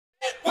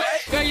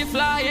you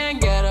fly in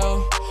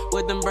ghetto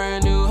with them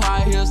brand new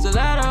high heel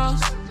stilettos.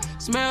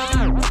 Smell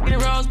like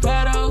rose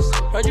petals.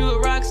 Heard you a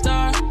rock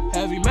star,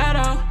 heavy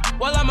metal.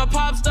 Well, I'm a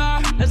pop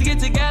star. Let's get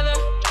together.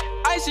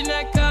 Ice your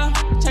neck up,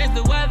 change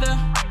the weather.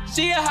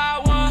 She a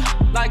hot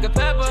one, like a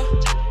pepper.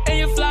 And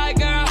you fly,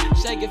 girl,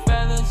 shake your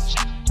feathers.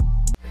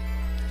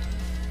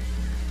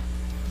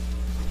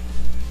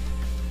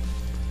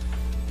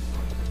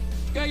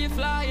 Girl, you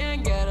fly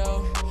in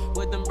ghetto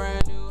with them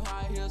brand new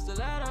high heel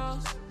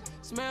stilettos.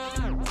 Smell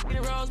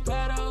like rose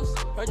petals.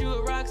 Heard you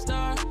a rock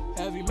star,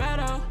 heavy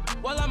metal.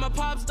 Well, I'm a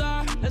pop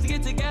star. Let's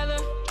get together.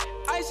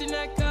 Ice your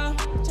neck up,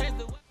 change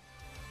the weather.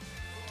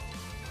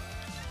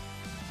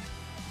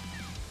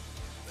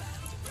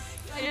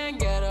 In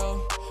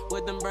ghetto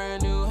with them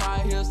brand new high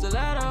heel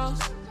stilettos.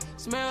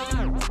 Smell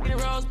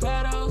like rose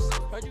petals.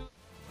 Heard you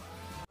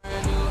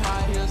brand new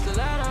high heel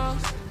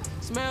stilettos.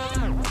 Smell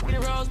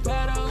like rose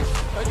petals.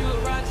 Heard you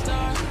a rock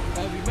star,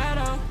 heavy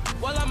metal.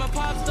 Well, I'm a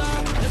pop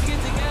star. Let's get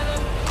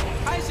together.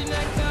 Ice your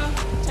neck up,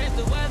 change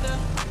the weather.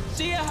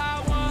 She a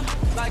hot one,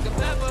 like a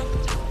pepper.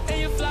 And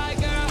you fly,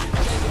 girl,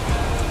 shake your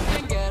feathers.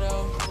 In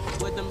ghetto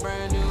with them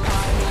brand new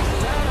high heel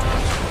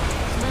stilettos.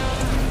 Smell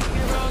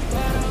like rose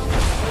petals.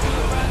 Heard you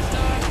a rock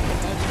star,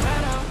 heavy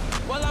metal.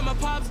 Well, I'm a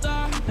pop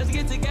star. Let's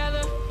get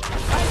together.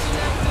 Ice your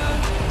neck up,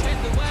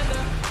 change the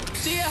weather.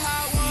 She a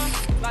hot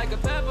one, like a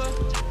pepper.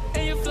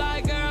 And you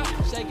fly, girl,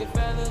 shake your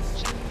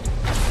feathers.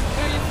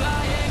 Girl, you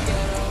fly in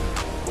ghetto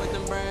with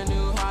them brand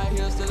new high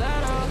heel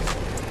stilettos.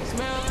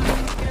 Smell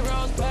like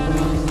rose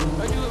petals.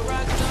 Heard you a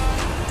rock star,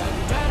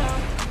 heavy metal.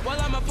 Well,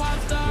 I'm a pop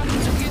star.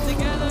 Let's get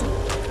together.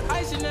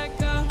 Ice your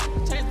neck up,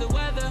 change the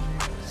weather.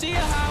 She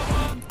a hot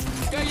one.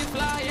 Girl, you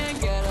fly in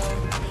ghetto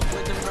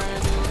with them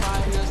brand new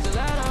high heel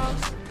stilettos.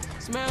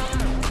 Smell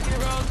like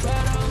rose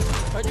petals.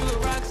 Heard you a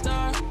rock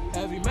star,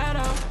 heavy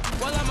metal.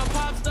 Well, I'm a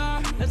pop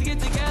star. Let's get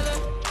together.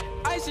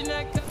 Ice your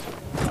neck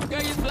up.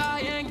 Girl, you fly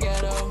in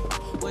ghetto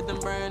with them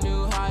brand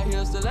new high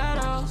heel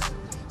stilettos.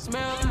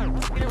 Smell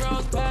like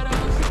rose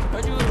petals.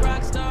 Heard you a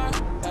rock star,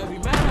 heavy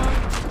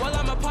metal. Well,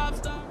 I'm a pop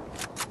star.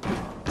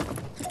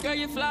 Girl,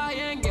 you fly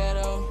in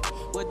ghetto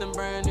with them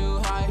brand new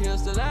high heel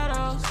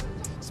stilettos.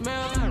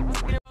 Smell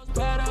like rose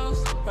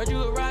petals. Heard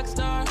you a rock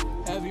star,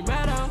 heavy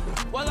metal.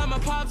 Well, I'm a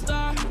pop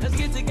star. Let's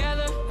get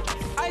together.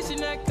 Ice your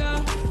neck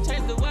up,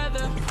 change the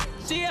weather.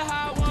 She a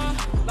hot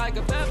one, like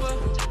a pepper.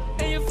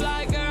 And you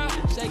fly, girl,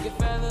 shake your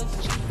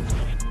feathers.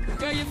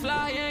 Girl, you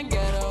fly in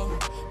ghetto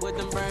with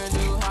them brand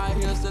new high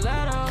heel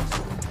stilettos.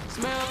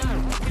 Smell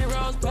like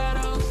rose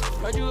petals.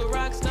 Heard you a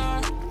rock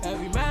star,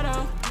 heavy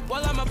metal.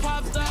 Well, I'm a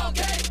pop star.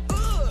 Okay,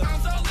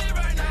 I'm so lit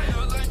right now.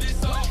 Your life is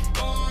so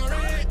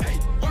boring. Ay,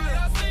 while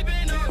you're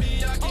sleeping on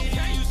me, I can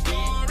hear you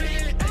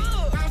snoring.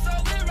 Ay, I'm so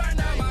lit right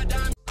now, my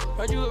diamond.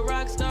 Heard you a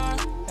rock star,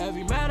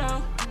 heavy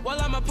metal. Well,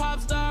 I'm a pop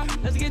star.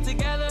 Let's get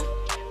together.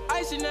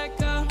 Ice your neck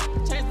up,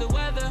 change the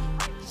weather.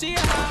 She a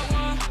hot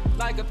one,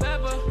 like a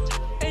pepper.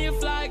 And you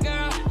fly,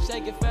 girl,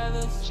 shake your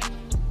feathers.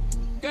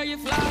 Girl, you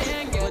fly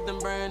in ghetto with them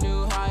brand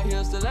new high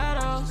heel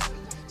stilettos.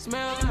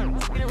 Smell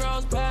like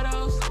rose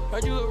petals.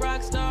 Heard you a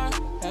rock star,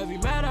 heavy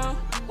metal.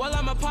 Well,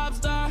 I'm a pop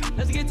star.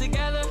 Let's get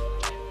together.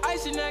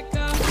 Ice your neck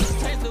up,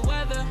 change the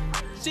weather.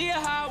 She a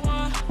hot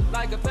one,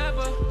 like a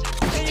pepper.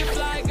 And you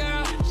fly,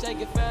 girl, shake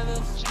your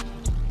feathers.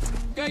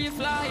 Girl, you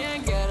fly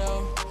in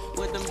ghetto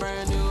with them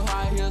brand new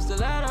high heel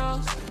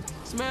stilettos.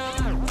 Smell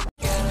like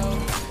ghetto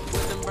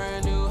with them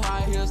brand new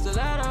high heel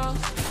stilettos.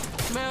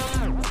 Smell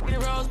like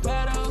rose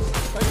petals.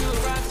 Heard you a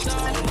rock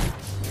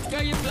star.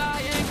 Girl, you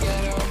fly in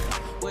ghetto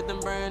with them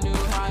brand new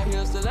high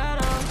heel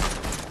stilettos.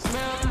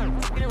 Smell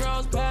like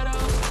rose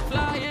petals.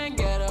 Fly in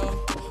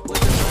ghetto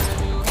with them brand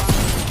new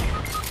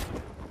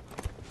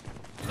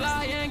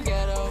fly in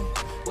ghetto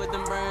with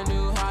them brand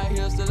new high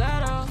heel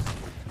stilettos.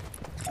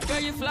 Girl,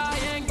 you fly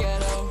in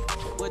ghetto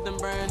with them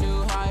brand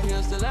new high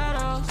heel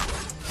stilettos.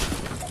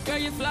 Girl,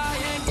 you fly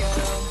in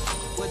ghetto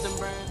with them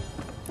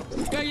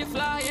brand. Girl, you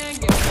fly in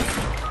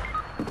ghetto.